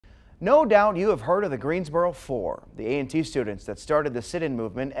No doubt you have heard of the Greensboro Four, the A&T students that started the sit-in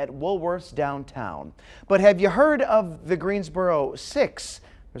movement at Woolworth's downtown. But have you heard of the Greensboro Six?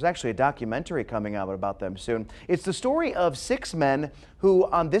 There's actually a documentary coming out about them soon. It's the story of 6 men who,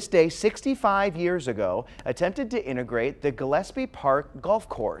 on this day 65 years ago, attempted to integrate the Gillespie Park golf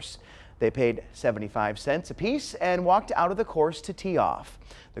course. They paid 75 cents apiece and walked out of the course to tee off.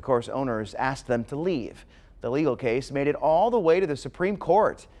 The course owners asked them to leave. The legal case made it all the way to the Supreme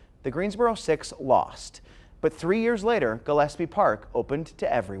Court. The Greensboro Six lost. But 3 years later, Gillespie Park opened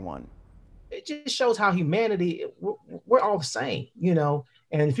to everyone. It just shows how humanity, we're all the same, you know.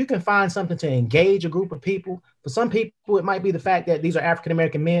 And if you can find something to engage a group of people, for some people, it might be the fact that these are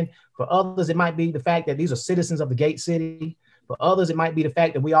African-American men. For others, it might be the fact that these are citizens of the Gate City. For others, it might be the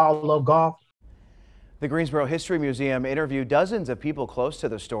fact that we all love golf. The Greensboro History Museum interviewed dozens of people close to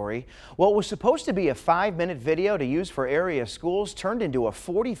the story. What was supposed to be a 5-minute video to use for area schools turned into a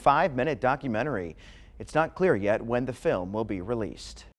 45-minute documentary. It's not clear yet when the film will be released.